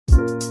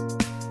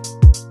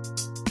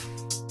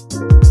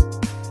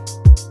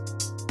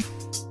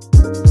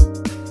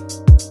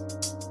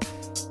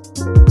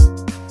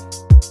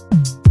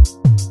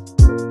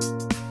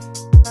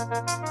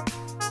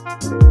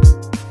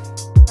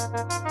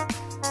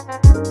I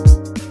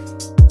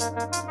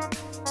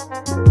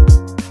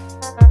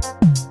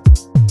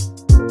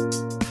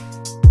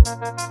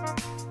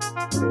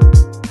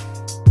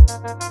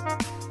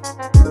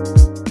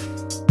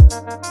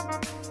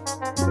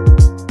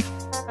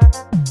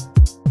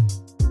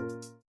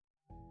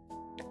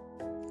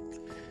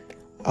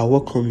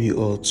welcome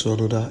you all to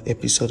another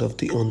episode of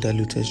the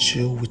Undiluted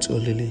Show with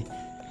Olili.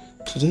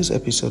 Today's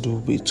episode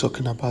will be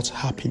talking about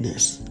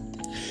happiness.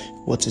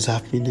 What is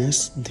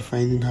happiness,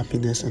 defining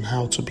happiness, and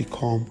how to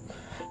become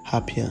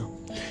happier.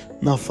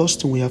 Now,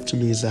 first thing we have to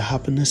know is that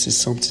happiness is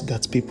something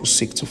that people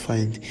seek to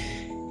find.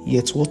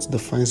 Yet what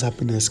defines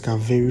happiness can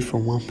vary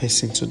from one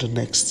person to the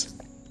next.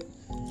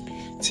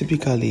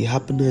 Typically,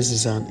 happiness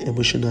is an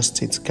emotional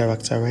state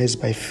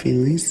characterized by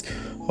feelings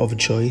of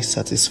joy,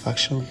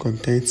 satisfaction,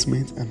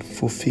 contentment, and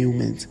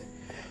fulfillment.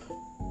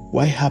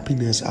 While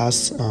happiness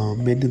has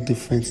many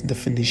different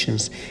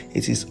definitions,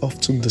 it is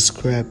often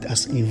described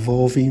as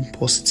involving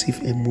positive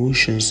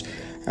emotions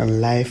and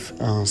life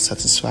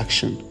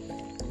satisfaction.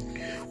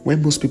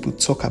 When most people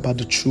talk about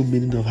the true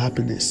meaning of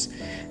happiness,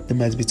 they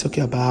might be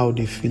talking about how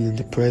they feel in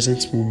the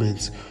present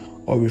moment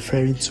or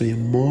referring to a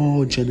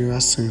more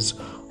general sense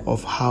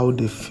of how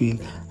they feel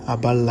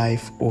about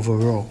life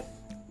overall.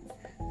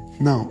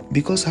 Now,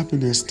 because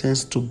happiness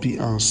tends to be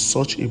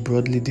such a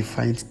broadly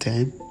defined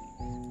term,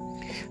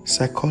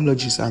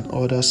 psychologists and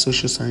other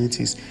social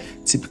scientists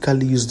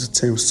typically use the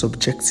term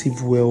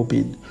subjective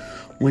well-being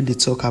when they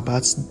talk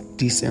about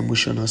these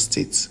emotional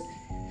states.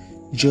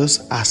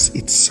 Just as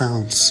it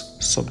sounds,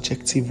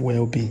 subjective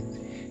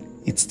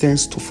well-being, it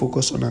tends to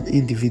focus on an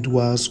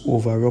individual's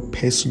overall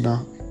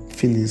personal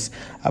feelings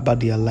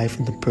about their life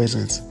in the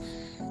present.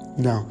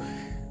 Now,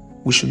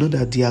 we should know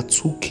that there are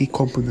two key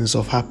components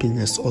of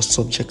happiness or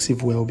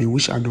subjective well-being,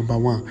 which are number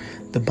one,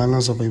 the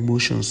balance of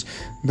emotions.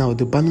 Now,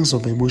 the balance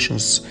of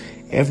emotions,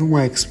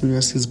 everyone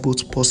experiences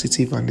both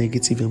positive and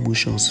negative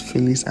emotions,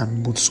 feelings,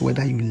 and moods,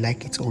 whether you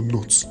like it or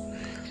not.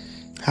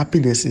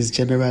 Happiness is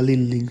generally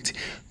linked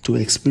to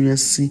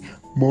experiencing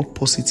more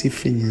positive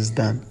feelings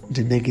than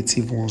the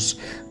negative ones.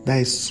 That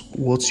is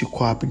what you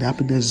call happiness.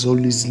 Happiness is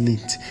always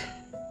linked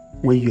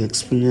when you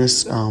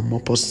experience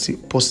more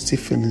positive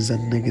feelings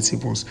than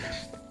negative ones.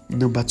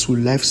 Number two,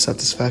 life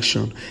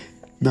satisfaction.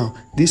 Now,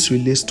 this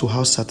relates to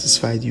how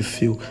satisfied you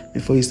feel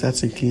before you start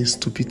thinking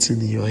stupid thing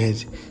in your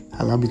head.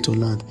 Allow me to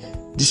land.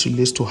 This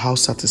relates to how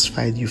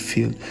satisfied you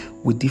feel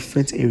with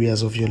different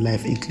areas of your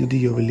life,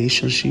 including your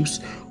relationships,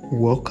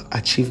 work,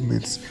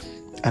 achievements,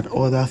 and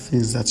other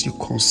things that you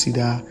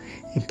consider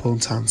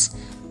important.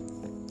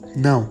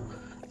 Now,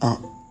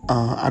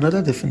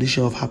 another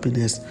definition of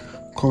happiness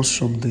comes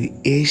from the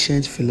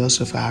ancient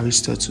philosopher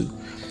Aristotle,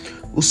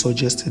 who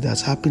suggested that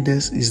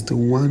happiness is the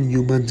one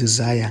human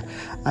desire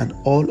and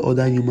all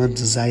other human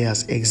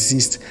desires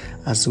exist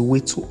as a way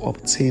to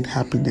obtain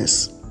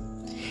happiness.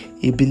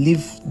 He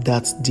believed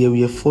that there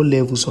were 4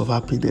 levels of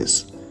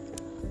happiness.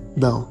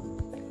 Now,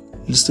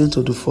 listen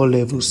to the 4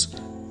 levels.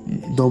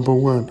 Number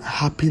 1,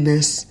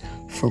 happiness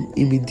from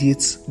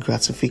immediate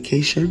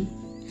gratification,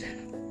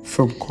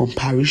 from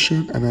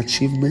comparison and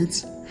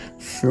achievement,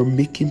 from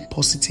making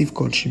positive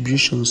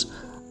contributions,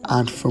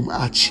 and from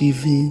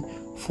achieving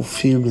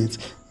fulfillment.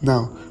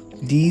 Now,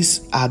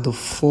 these are the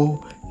 4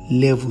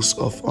 levels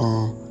of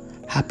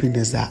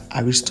happiness that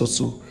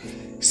Aristotle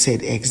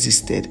said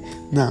existed.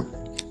 Now,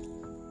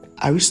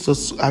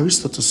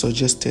 Aristotle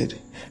suggested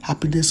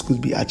happiness could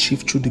be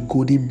achieved through the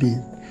golden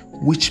mean,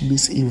 which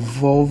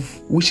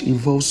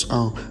involves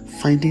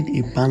finding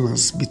a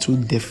balance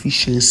between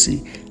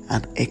deficiency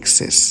and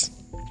excess.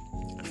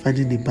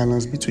 Finding a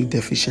balance between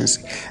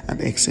deficiency and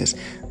excess.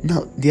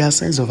 Now, there are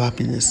signs of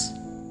happiness.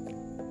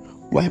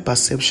 While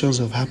perceptions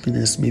of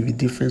happiness may be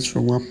different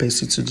from one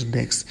person to the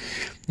next,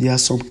 there are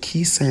some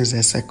key signs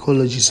that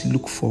psychologists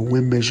look for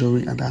when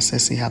measuring and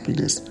assessing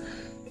happiness.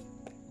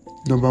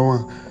 Number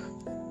 1,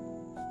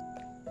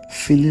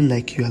 feeling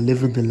like you are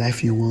living the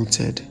life you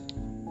wanted.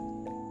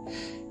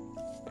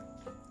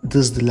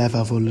 This is the life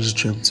I've always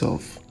dreamt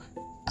of.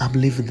 I'm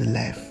living the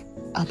life.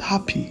 I'm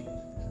happy.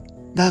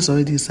 That's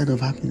already a sign of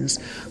happiness.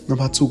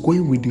 Number 2,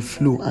 going with the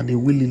flow and a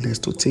willingness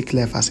to take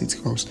life as it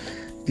comes.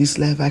 This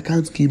life, I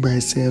can't keep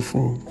myself.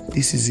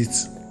 This is it.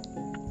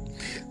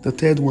 The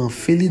third one,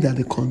 feeling that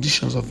the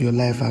conditions of your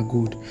life are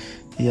good.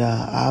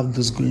 Yeah, I have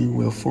this going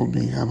well for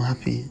me. I'm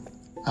happy.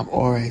 I'm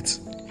alright.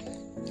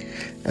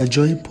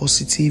 Enjoying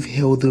positive,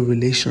 healthy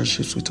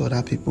relationships with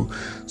other people.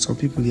 Some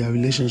people, their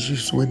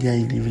relationships, when they are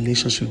in a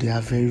relationship, they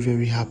are very,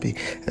 very happy,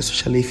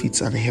 especially if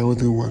it's an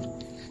healthy one.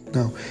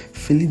 Now,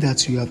 feeling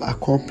that you have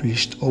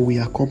accomplished or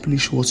will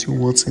accomplish what you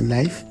want in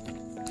life.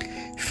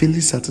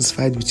 Feeling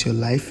satisfied with your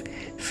life.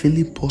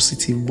 Feeling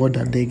positive more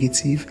than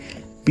negative,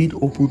 being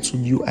open to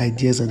new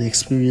ideas and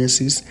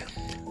experiences,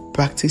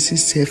 practicing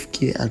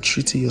self-care and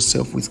treating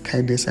yourself with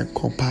kindness and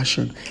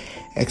compassion,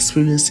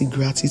 experiencing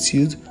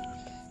gratitude,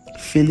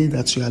 feeling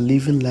that you are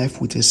living life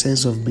with a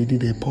sense of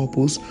meaning and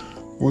purpose,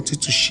 wanting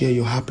to share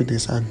your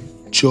happiness and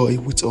joy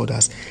with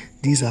others.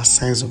 These are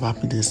signs of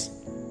happiness.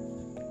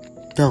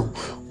 Now,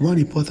 one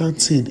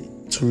important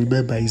thing to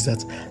remember is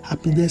that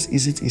happiness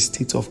isn't a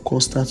state of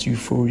constant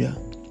euphoria.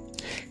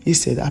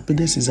 Instead,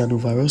 happiness is an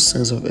overall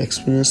sense of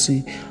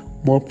experiencing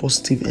more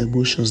positive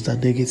emotions than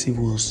negative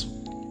ones.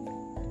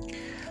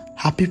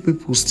 Happy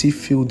people still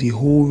feel the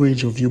whole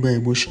range of human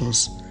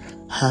emotions: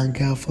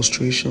 anger,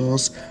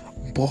 frustrations,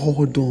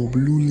 boredom,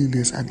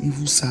 loneliness, and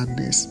even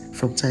sadness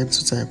from time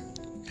to time.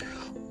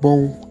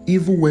 But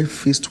even when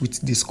faced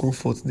with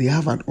discomfort, they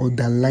have an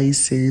underlying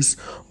sense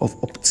of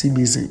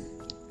optimism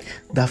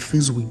that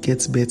things will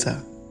get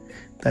better,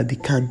 that they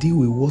can deal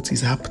with what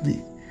is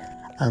happening,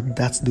 and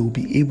that they will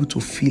be able to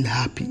feel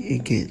happy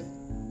again.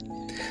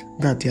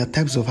 Now, there are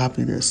types of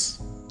happiness.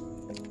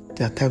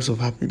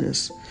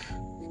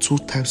 Two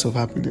types of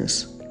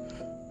happiness.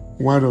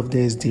 One of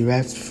them is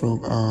derived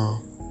from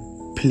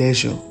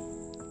pleasure.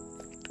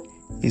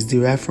 It's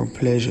derived from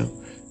pleasure.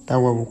 That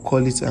one we'll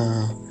call it.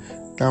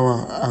 That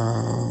one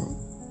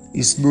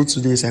is known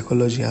today in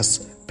psychology as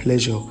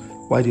pleasure,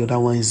 while the other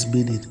one is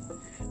meaning.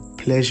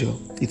 Pleasure.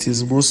 It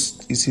is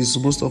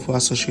most often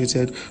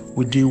associated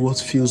with doing what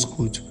feels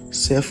good,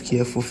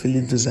 self-care,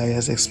 fulfilling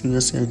desires,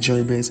 experiencing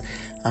enjoyment,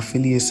 and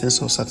feeling a sense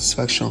of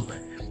satisfaction.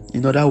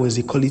 In other words,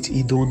 they call it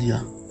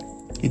hedonia.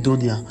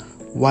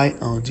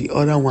 While the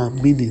other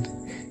one, meaning,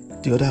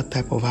 the other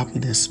type of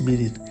happiness,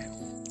 meaning.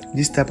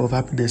 This type of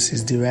happiness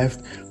is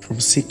derived from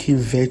seeking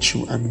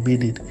virtue and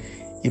meaning.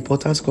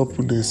 Important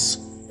components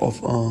of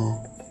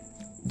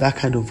that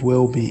kind of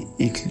well-being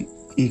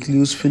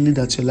includes feeling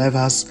that your life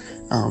has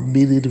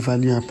meaning,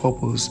 value, and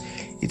purpose.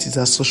 It is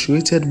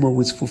associated more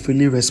with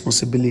fulfilling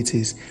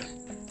responsibilities,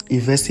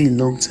 investing in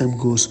long-term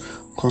goals,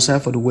 concern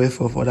for the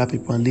welfare of other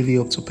people, and living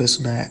up to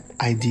personal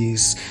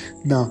ideas.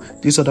 Now,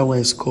 this other one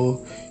is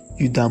called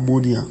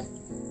eudaimonia.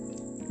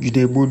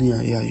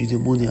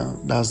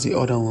 That's the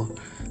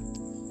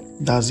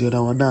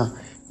other one. Now,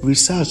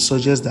 research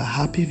suggests that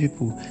happy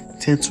people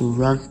tend to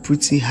rank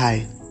pretty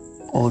high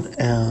on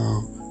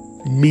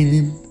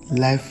meaning,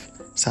 life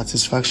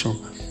satisfaction,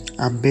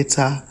 and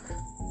better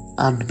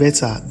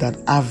than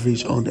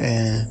average on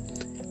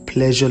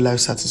pleasure, life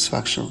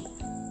satisfaction.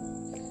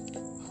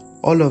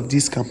 All of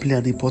these can play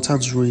an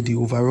important role in the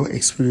overall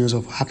experience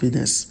of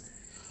happiness.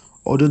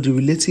 Although the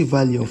relative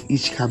value of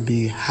each can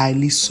be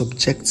highly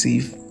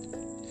subjective,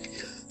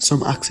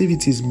 some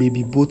activities may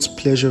be both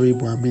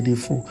pleasurable and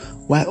meaningful,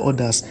 while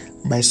others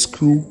might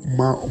skew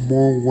more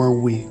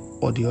one way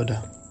or the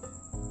other.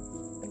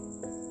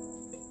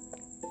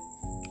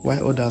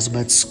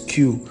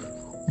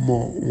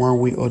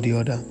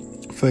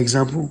 For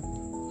example,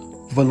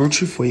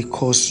 volunteering for a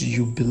cause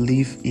you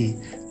believe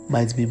in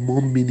might be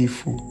more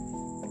meaningful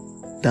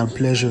than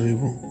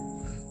pleasurable.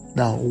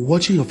 Now,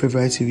 watching your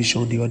favorite TV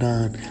show, on the other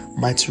hand,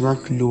 might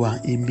rank lower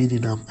in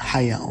meaning and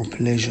higher on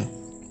pleasure.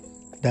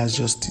 That's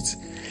just it.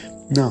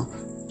 Now,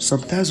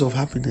 some types of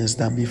happiness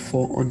that may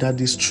fall under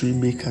these three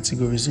main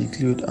categories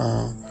include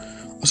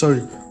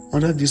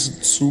under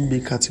these two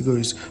main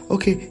categories.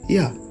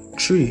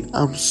 Three.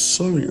 I'm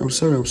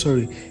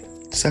sorry.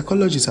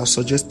 Psychologists have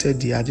suggested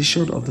the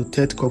addition of the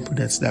third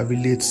component that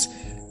relates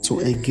to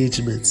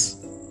engagement.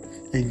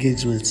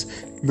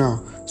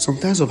 Now, some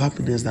types of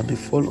happiness that may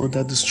fall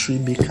under these three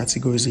main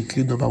categories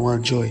include: number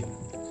one, joy.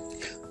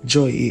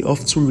 Joy, a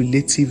often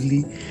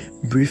relatively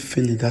brief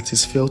feeling that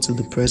is felt in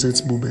the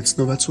present moment.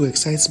 Number two,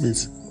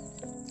 excitement.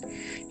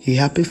 A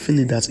happy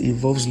feeling that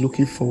involves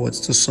looking forward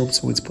to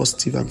something with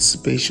positive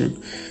anticipation.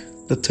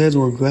 The third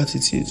one,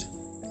 gratitude.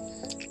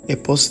 A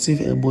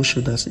positive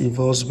emotion that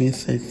involves being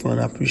thankful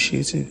and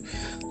appreciative.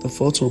 The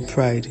fourth one,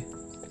 pride.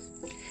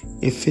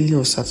 A feeling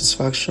of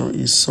satisfaction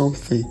in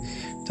something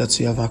that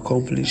you have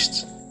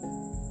accomplished.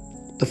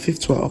 The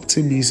fifth one,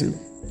 optimism.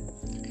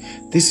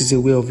 This is a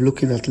way of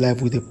looking at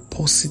life with a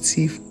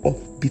positive,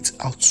 upbeat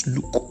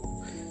outlook.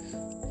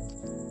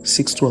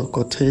 Sixth one,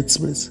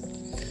 contentment.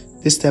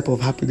 This type of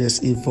happiness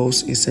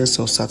involves a sense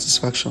of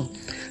satisfaction.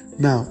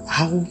 Now,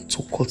 how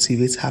to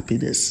cultivate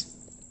happiness?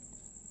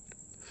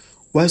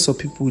 While some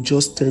people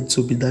just tend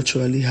to be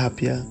naturally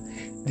happier,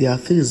 there are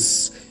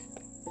things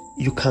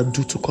you can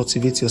do to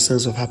cultivate your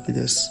sense of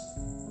happiness.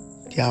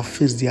 There are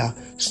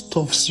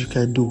stuffs you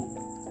can do,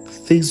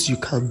 things you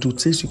can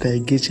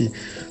engage in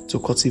to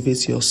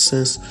cultivate your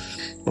sense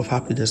of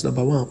happiness.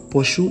 Number one,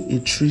 pursue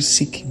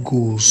intrinsic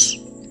goals.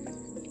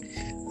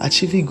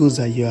 Achieving goals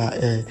that you are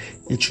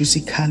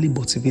intrinsically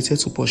motivated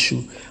to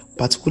pursue,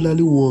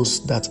 particularly ones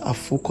that are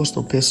focused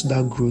on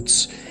personal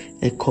growth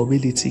and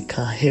community,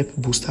 can help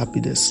boost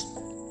happiness.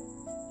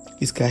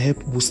 It can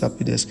help boost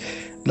happiness.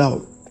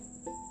 Now,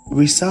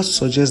 research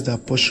suggests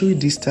that pursuing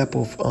this type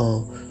of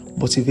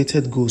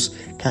motivated goals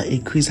can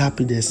increase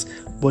happiness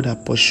more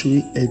than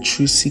pursuing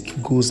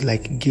intrinsic goals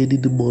like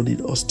gaining money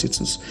or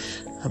status.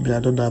 I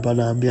don't know about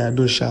that. I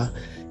know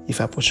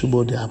if I pursue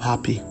money, I'm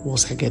happy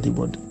once I get the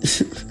money.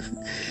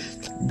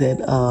 Then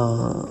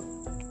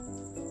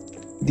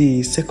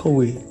the second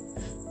way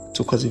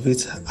to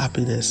cultivate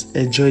happiness: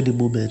 enjoy the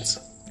moment.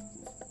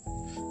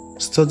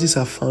 Studies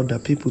have found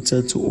that people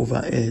tend to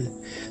over-earn.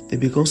 They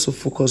become so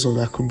focused on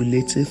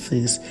accumulating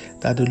things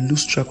that they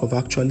lose track of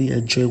actually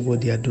enjoying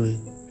what they are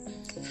doing.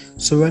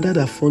 So rather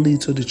than falling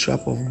into the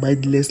trap of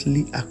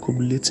mindlessly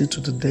accumulating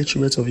to the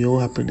detriment of your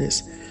own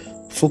happiness,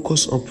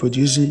 focus on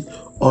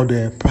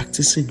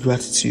practicing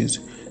gratitude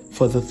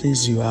for the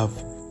things you have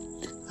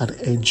and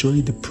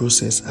enjoy the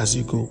process as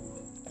you go.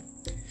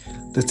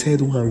 The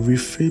third one,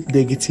 reframe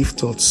negative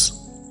thoughts.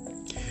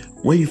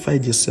 When you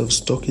find yourself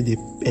stuck in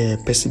a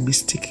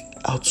pessimistic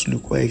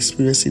outlook or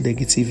experiencing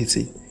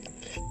negativity,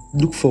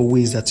 look for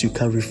ways that you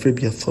can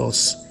reframe your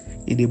thoughts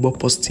in a more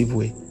positive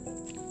way.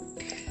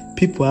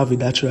 People have a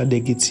natural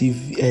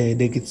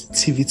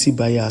negativity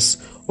bias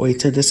or a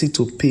tendency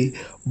to pay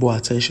more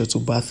attention to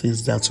bad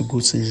things than to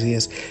good things.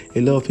 Yes,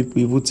 a lot of people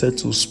even tend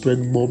to spread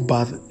more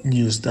bad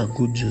news than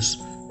good news.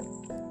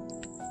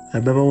 I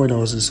remember when I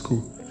was in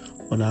school,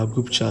 on our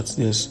group chat,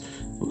 there's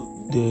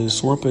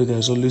one person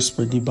that's always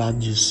spreading bad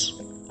news.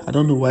 I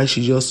don't know why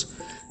she just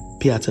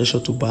pay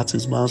attention to bad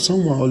things, man.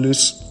 Someone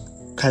always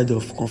kind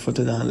of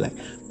confronted her and like,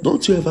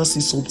 don't you ever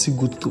see something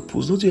good to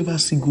post? Don't you ever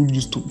see good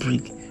news to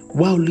bring?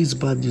 Why always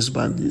bad news?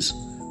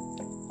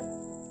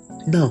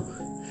 Now,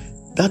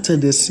 that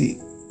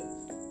tendency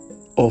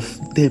of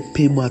them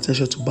paying more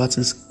attention to bad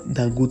things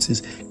than good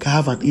things can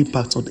have an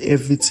impact on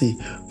everything,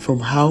 from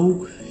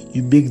how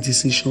you make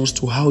decisions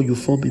to how you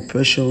form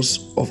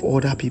impressions of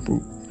other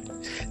people.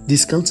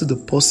 Discounting the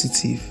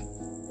positive,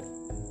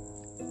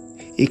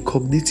 a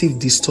cognitive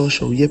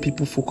distortion where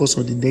people focus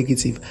on the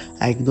negative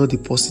and ignore the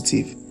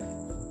positive,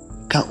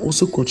 can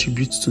also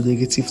contribute to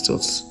negative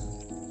thoughts.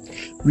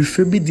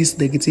 Reframing these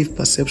negative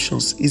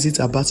perceptions isn't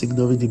about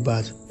ignoring the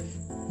bad.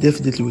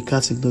 Definitely we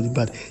can't ignore the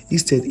bad.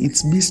 Instead,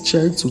 it means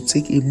trying to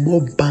take a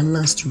more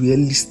balanced,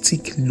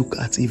 realistic look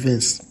at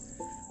events.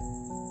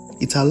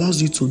 It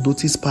allows you to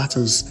notice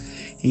patterns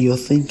in your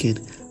thinking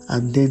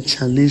and then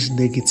challenge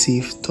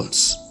negative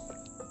thoughts.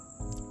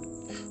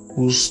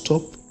 We'll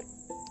stop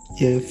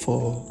here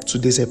for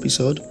today's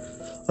episode.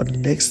 On the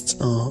next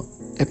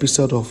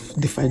episode of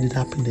Defining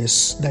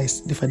Happiness, that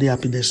is Defining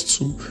Happiness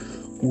 2,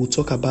 we'll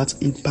talk about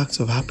impacts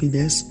of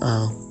happiness,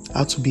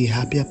 how to be a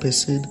happier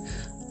person,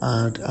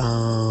 and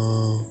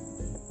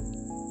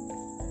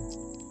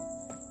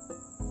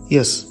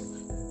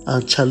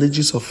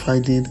challenges of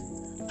finding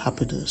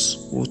happiness.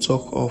 We'll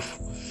talk of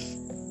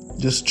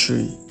just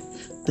three.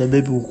 Then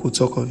maybe we could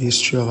talk of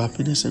history of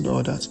happiness and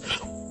all that.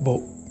 But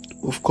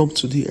we've come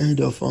to the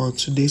end of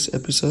today's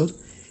episode.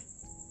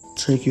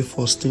 Thank you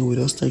for staying with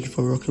us. Thank you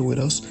for rocking with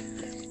us.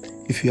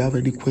 If you have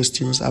any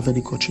questions, have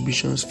any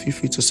contributions, feel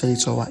free to send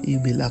it to our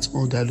email at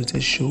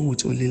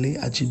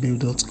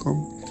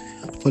undilutedshowwitholele@gmail.com.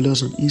 Follow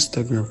us on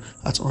Instagram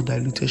at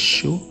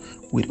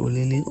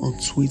undilutedshowwitholele, on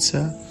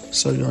Twitter,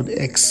 on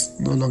X,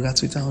 no longer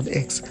Twitter, on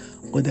X,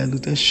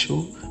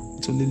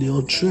 undilutedshowwitholele,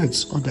 on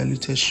Threads,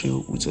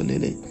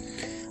 undilutedshowwitholele.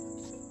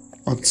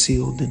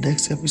 Until the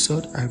next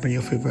episode, I remain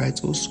your favorite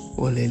host,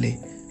 Olele.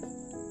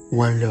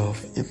 One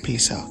love and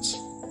peace out.